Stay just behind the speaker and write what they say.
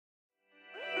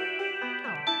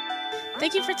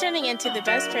Thank you for tuning in to the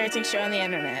best parenting show on the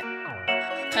internet,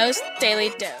 Post Daily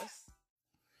Dose.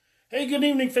 Hey, good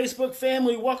evening, Facebook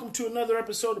family. Welcome to another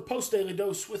episode of Post Daily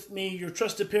Dose with me, your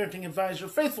trusted parenting advisor,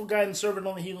 faithful guide and servant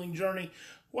on the healing journey.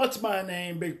 What's my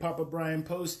name? Big Papa Brian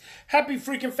Post. Happy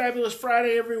freaking fabulous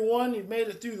Friday, everyone. You've made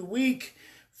it through the week.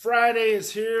 Friday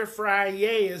is here.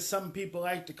 Friday, as some people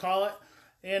like to call it.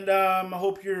 And I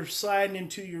hope you're sliding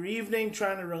into your evening,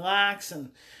 trying to relax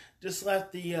and just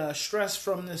let the stress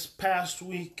from this past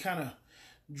week kind of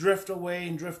drift away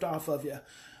and drift off of you.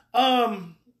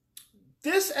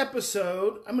 This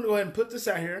episode, I'm going to go ahead and put this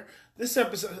out here. This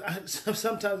episode,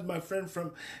 sometimes my friend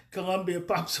from Colombia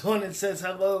pops on and says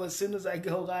hello as soon as I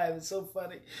go live. It's so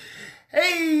funny.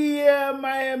 Hey,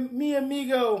 mi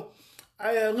amigo,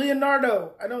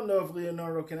 Leonardo. I don't know if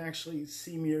Leonardo can actually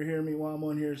see me or hear me while I'm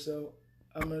on here, so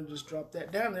I'm going to just drop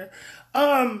that down there.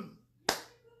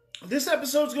 This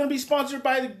episode is going to be sponsored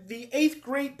by the 8th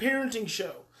Grade Parenting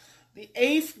Show. The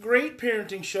 8th Great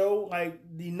Parenting Show, like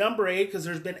the number 8, because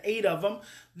there's been 8 of them.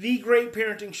 The Great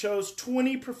Parenting Shows,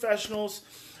 20 professionals,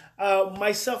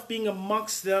 myself being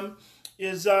amongst them,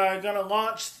 is going to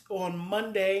launch on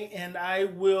Monday, and I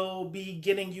will be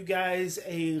getting you guys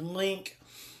a link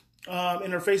in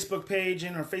our Facebook page,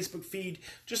 in our Facebook feed,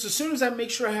 just as soon as I make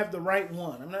sure I have the right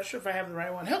one. I'm not sure if I have the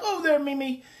right one. Hello there,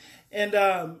 Mimi. And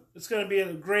it's going to be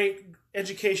a great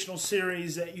educational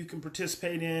series that you can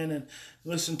participate in and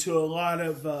listen to a lot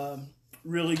of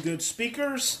really good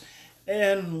speakers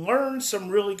and learn some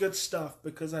really good stuff,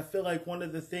 because I feel like one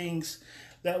of the things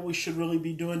that we should really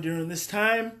be doing during this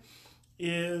time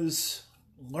is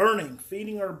learning,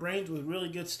 feeding our brains with really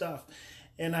good stuff.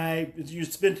 And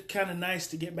it's been kind of nice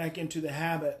to get back into the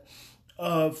habit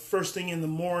of first thing in the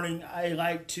morning, I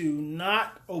like to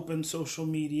not open social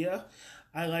media.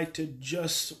 I like to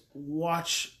just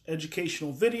watch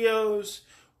educational videos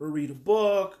or read a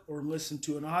book or listen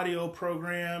to an audio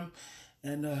program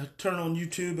and turn on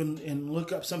YouTube and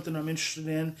look up something I'm interested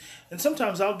in. And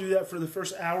sometimes I'll do that for the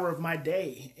first hour of my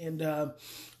day and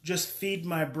just feed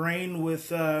my brain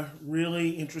with really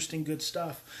interesting, good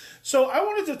stuff. So I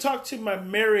wanted to talk to my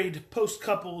married post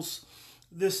couples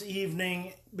this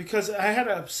evening because I had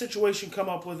a situation come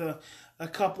up with a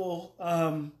couple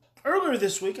earlier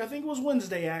this week. I think it was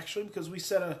Wednesday, actually, because we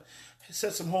set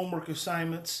some homework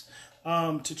assignments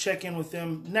to check in with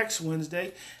them next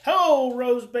Wednesday. Hello,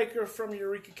 Rose Baker from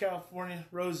Eureka, California.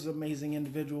 Rose is an amazing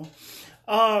individual.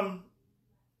 But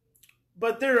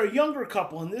they're a younger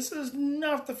couple, and this is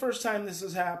not the first time this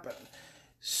has happened.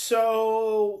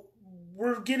 So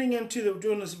we're getting into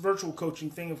doing this virtual coaching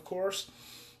thing, of course.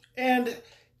 And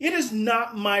it is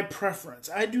not my preference.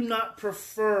 I do not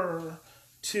prefer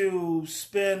to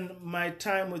spend my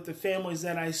time with the families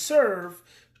that I serve,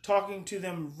 talking to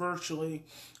them virtually.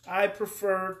 I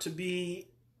prefer to be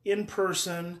in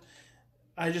person.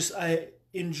 I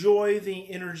enjoy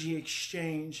the energy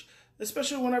exchange,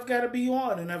 especially when I've got to be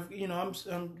on,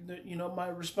 and my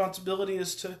responsibility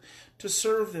is to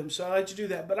serve them. So I like to do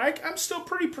that. But I'm still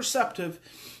pretty perceptive,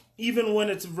 even when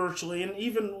it's virtually, and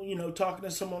even talking to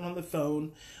someone on the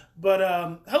phone.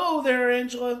 But hello there,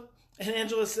 Angela. And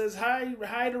Angela says,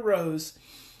 hi to Rose.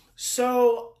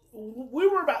 So we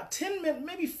were about 10 minutes,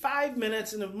 maybe 5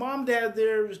 minutes, and the mom, dad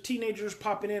there, was teenagers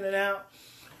popping in and out.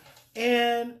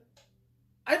 And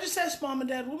I just asked mom and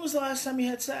dad, when was the last time you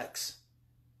had sex?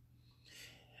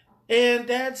 And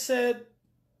dad said,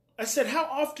 I said, how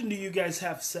often do you guys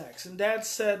have sex? And dad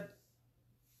said,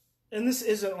 and this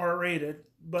isn't R-rated,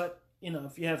 but,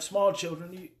 if you have small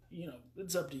children,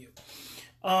 it's up to you.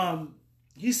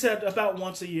 He said about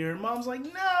once a year. And mom's like,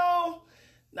 no,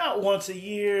 not once a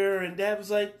year. And dad was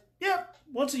like, yep,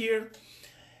 once a year.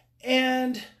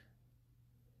 And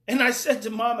I said to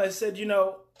mom, I said,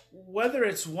 whether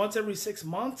it's once every 6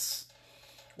 months,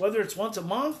 whether it's once a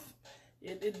month,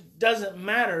 it doesn't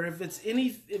matter. If it's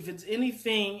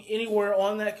anything anywhere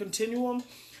on that continuum,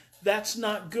 that's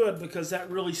not good, because that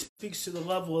really speaks to the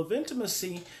level of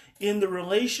intimacy in the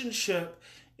relationship,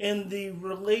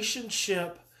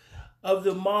 of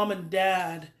the mom and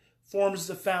dad forms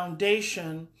the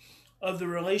foundation of the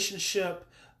relationship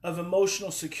of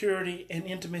emotional security and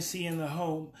intimacy in the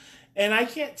home. And I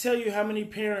can't tell you how many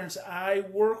parents I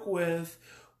work with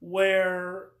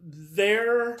where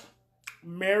their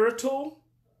marital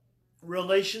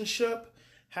relationship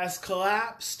has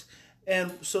collapsed.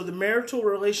 And so the marital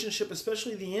relationship,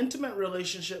 especially the intimate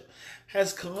relationship,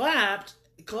 has collapsed.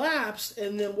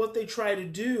 And then what they try to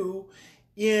do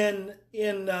in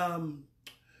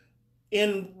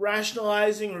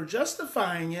rationalizing or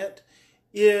justifying it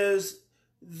is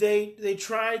they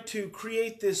try to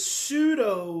create this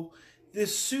pseudo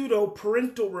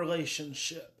parental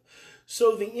relationship.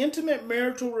 So the intimate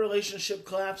marital relationship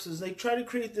collapses. They try to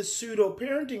create this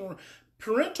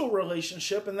parental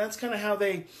relationship, and that's kind of how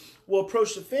they will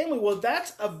approach the family. Well,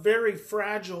 that's a very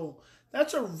fragile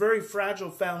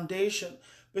foundation,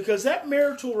 because that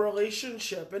marital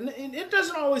relationship, and it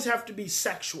doesn't always have to be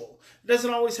sexual. It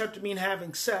doesn't always have to mean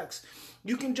having sex.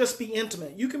 You can just be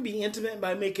intimate. You can be intimate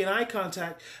by making eye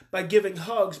contact, by giving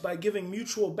hugs, by giving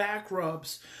mutual back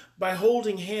rubs, by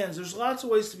holding hands. There's lots of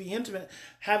ways to be intimate.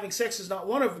 Having sex is not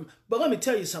one of them. But let me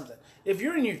tell you something. If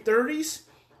you're in your 30s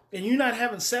and you're not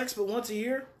having sex but once a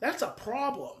year, that's a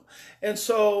problem. And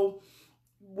so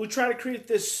we try to create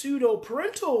this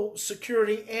pseudo-parental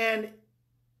security, and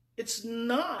it is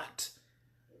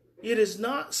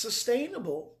not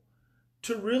sustainable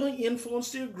to really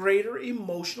influence the greater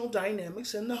emotional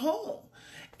dynamics in the home.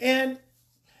 And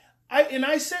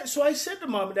I said to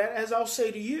Mom and Dad, as I'll say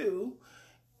to you,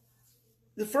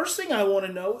 the first thing I want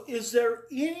to know, is there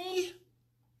any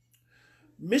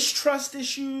mistrust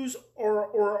issues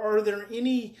or are there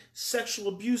any sexual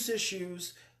abuse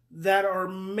issues that are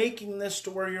making this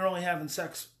to where you're only having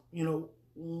sex,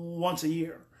 once a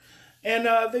year? And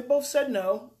they both said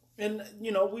no. And,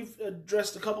 we've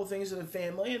addressed a couple things in the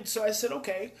family. And so I said,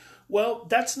 okay, well,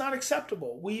 that's not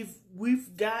acceptable.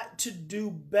 We've got to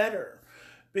do better,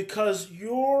 because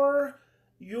your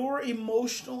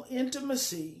emotional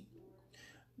intimacy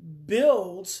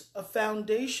builds a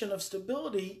foundation of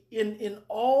stability in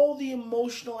all the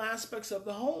emotional aspects of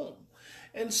the home.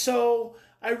 And so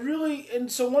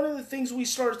one of the things we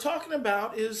started talking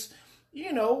about is,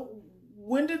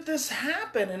 when did this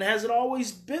happen, and has it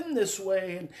always been this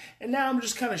way? And now I'm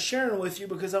just kind of sharing with you,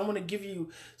 because I want to give you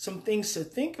some things to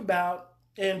think about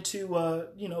and to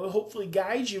hopefully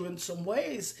guide you in some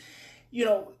ways.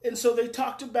 And so they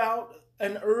talked about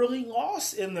an early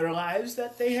loss in their lives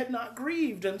that they had not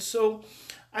grieved. And so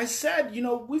I said,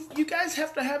 you guys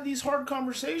have to have these hard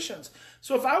conversations.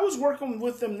 So if I was working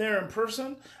with them there in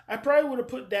person, I probably would have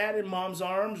put Dad in Mom's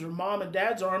arms or Mom in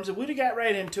Dad's arms, and we'd have got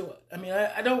right into it. I mean,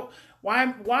 I don't,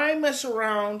 why mess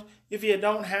around if you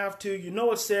don't have to?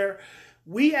 It's there.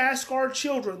 We ask our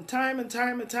children time and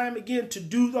time and time again to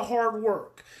do the hard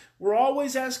work. We're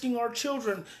always asking our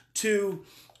children to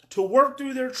work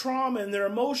through their trauma and their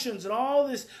emotions and all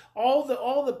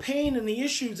the pain and the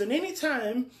issues. And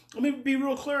anytime, let me be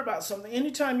real clear about something.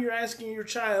 Anytime you're asking your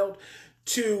child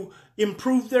to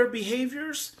improve their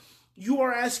behaviors, you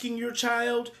are asking your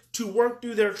child to work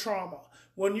through their trauma.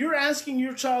 When you're asking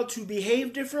your child to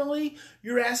behave differently,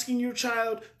 you're asking your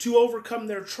child to overcome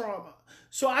their trauma.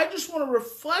 So I just want to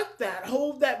reflect that,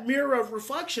 hold that mirror of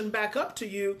reflection back up to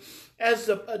you as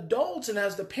the adults and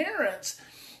as the parents,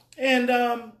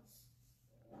 and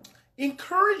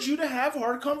encourage you to have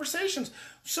hard conversations.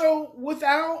 So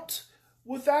without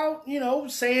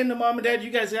saying to Mom and Dad,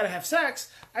 you guys got to have sex,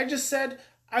 I just said,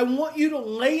 I want you to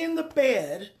lay in the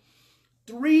bed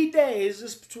 3 days,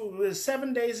 this is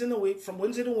 7 days in the week, from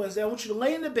Wednesday to Wednesday. I want you to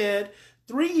lay in the bed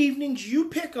 3 evenings, you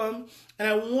pick them, and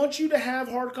I want you to have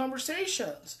hard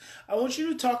conversations. I want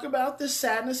you to talk about the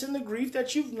sadness and the grief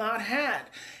that you've not had.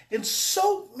 And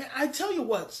so, man, I tell you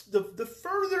what, the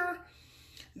further,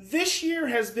 this year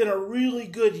has been a really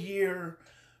good year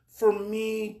for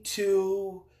me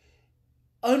to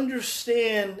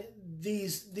understand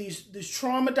these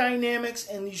trauma dynamics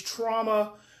and these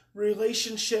trauma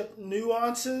relationship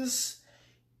nuances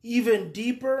even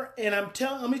deeper. And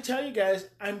let me tell you guys,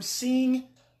 I'm seeing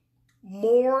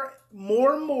more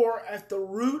and more at the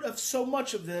root of so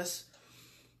much of this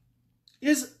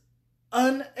is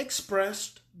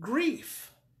unexpressed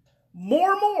grief.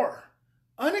 More and more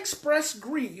unexpressed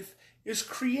grief is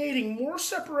creating more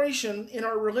separation in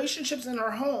our relationships and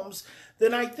our homes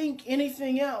than I think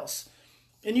anything else.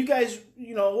 And you guys,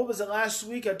 what was it, last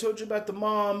week? I told you about the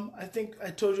mom. I think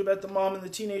I told you about the mom and the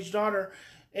teenage daughter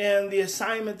and the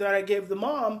assignment that I gave the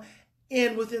mom.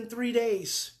 And within 3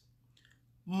 days,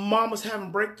 Mom was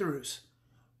having breakthroughs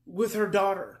with her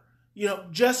daughter.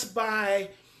 Just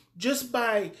by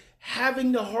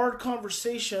having the hard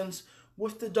conversations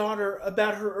with the daughter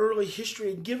about her early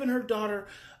history and giving her daughter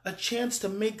a chance to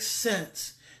make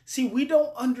sense. See, we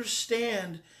don't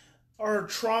understand our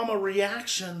trauma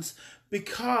reactions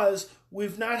because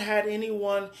we've not had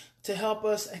anyone to help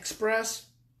us express,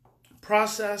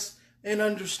 process, and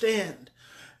understand.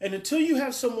 And until you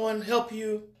have someone help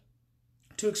you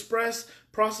to express,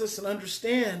 process, and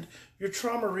understand your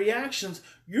trauma reactions,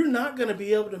 you're not going to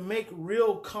be able to make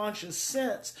real conscious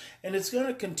sense. And it's going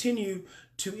to continue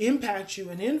to impact you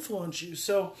and influence you.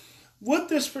 So with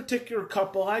this particular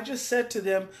couple, I just said to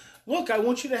them, look, I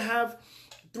want you to have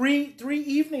three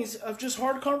evenings of just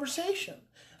hard conversation.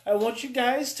 I want you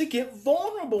guys to get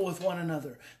vulnerable with one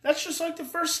another. That's just like the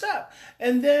first step.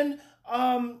 And then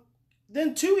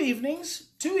two evenings,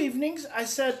 I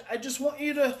said, I just want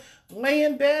you to lay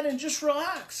in bed and just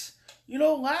relax. You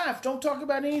know, laugh. Don't talk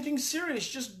about anything serious.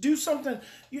 Just do something.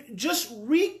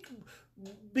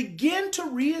 Begin to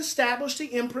reestablish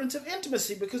the imprints of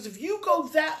intimacy. Because if you go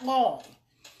that long,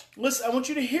 listen, I want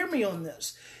you to hear me on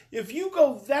this. If you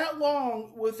go that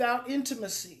long without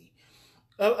intimacy,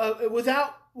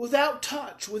 without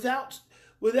touch, without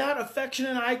affection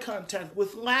and eye contact,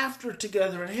 with laughter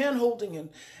together and hand holding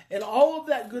and all of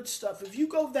that good stuff, if you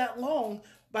go that long,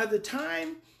 by the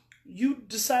time you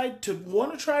decide to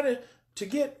want to try to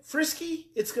get frisky,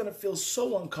 it's going to feel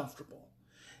so uncomfortable.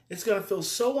 It's going to feel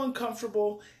so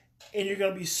uncomfortable, and you're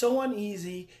going to be so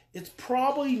uneasy. It's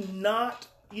probably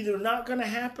either not going to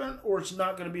happen, or it's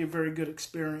not going to be a very good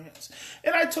experience.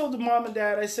 And I told the mom and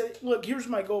dad, I said, look, here's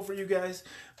my goal for you guys.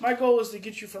 My goal is to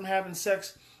get you from having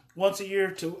sex once a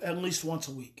year to at least once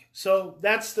a week. So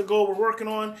that's the goal we're working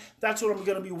on. That's what I'm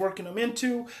going to be working them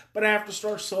into, but I have to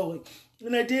start slowly.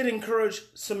 And I did encourage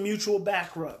some mutual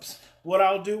back rubs. What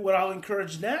I'll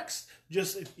encourage next,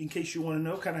 just in case you want to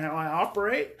know kind of how I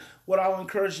operate, what I'll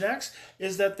encourage next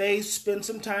is that they spend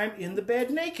some time in the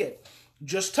bed naked,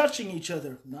 just touching each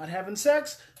other, not having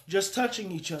sex, just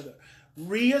touching each other,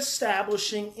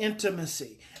 reestablishing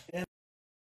intimacy. And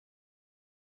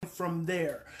from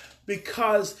there,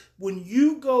 because when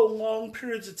you go long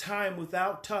periods of time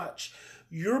without touch,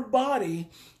 your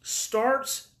body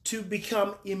starts to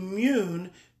become immune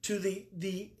to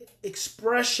the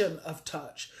expression of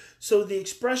touch. So the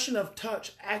expression of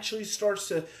touch actually starts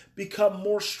to become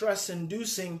more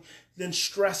stress-inducing than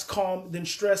stress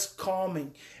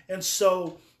calming. And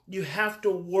so you have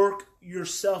to work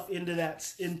yourself into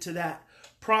that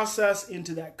process,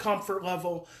 into that comfort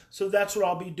level. So that's what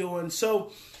I'll be doing.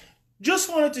 So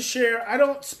just wanted to share. I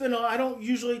don't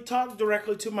usually talk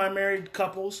directly to my married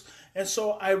couples, and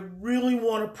so I really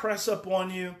want to press up on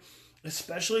you,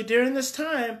 especially during this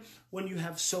time when you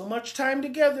have so much time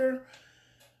together.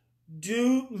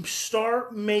 Do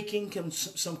start making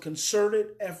some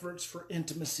concerted efforts for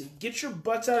intimacy. Get your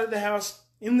butts out of the house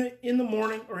in the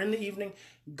morning or in the evening.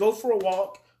 Go for a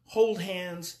walk, hold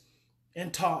hands,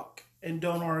 and talk, and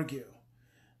don't argue.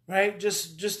 Right?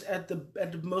 Just at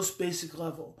the most basic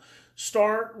level.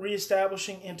 Start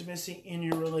reestablishing intimacy in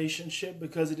your relationship,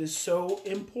 because it is so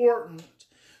important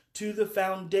to the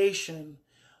foundation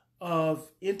of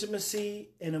intimacy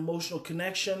and emotional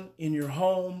connection in your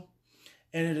home.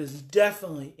 And it is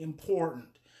definitely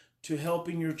important to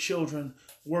helping your children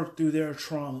work through their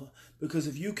trauma. Because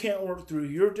if you can't work through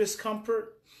your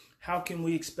discomfort, how can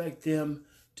we expect them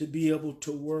to be able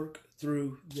to work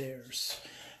through theirs?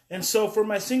 And so for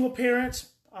my single parents,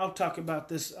 I'll talk about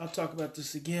this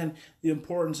again, the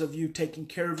importance of you taking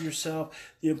care of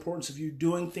yourself, the importance of you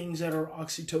doing things that are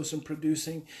oxytocin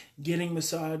producing, getting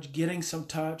massage, getting some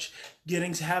touch,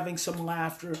 having some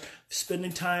laughter,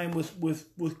 spending time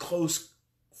with close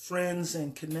friends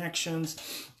and connections,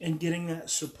 and getting that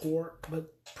support.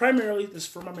 But primarily, this is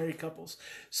for my married couples.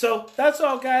 So that's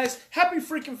all, guys. Happy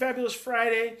freaking fabulous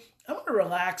Friday. I'm going to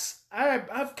relax.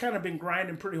 I've kind of been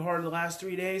grinding pretty hard the last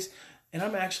 3 days, and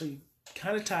I'm actually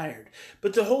kind of tired.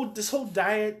 But this whole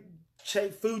diet,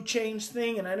 food change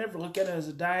thing, and I never look at it as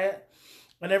a diet.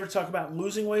 I never talk about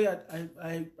losing weight.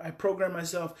 I program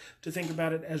myself to think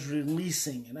about it as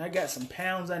releasing, and I got some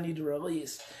pounds I need to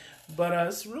release. But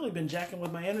it's really been jacking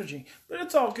with my energy. But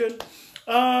it's all good.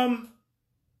 In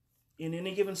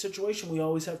any given situation, we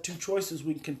always have two choices.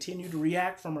 We can continue to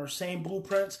react from our same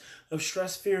blueprints of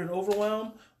stress, fear, and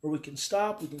overwhelm, or we can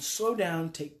stop, we can slow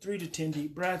down, take 3 to 10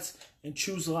 deep breaths, and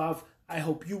choose love. I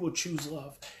hope you will choose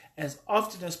love as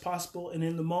often as possible. And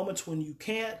in the moments when you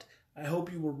can't, I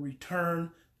hope you will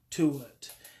return to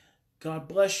it. God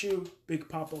bless you. Big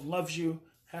Papa loves you.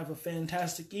 Have a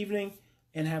fantastic evening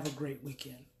and have a great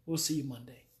weekend. We'll see you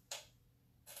Monday.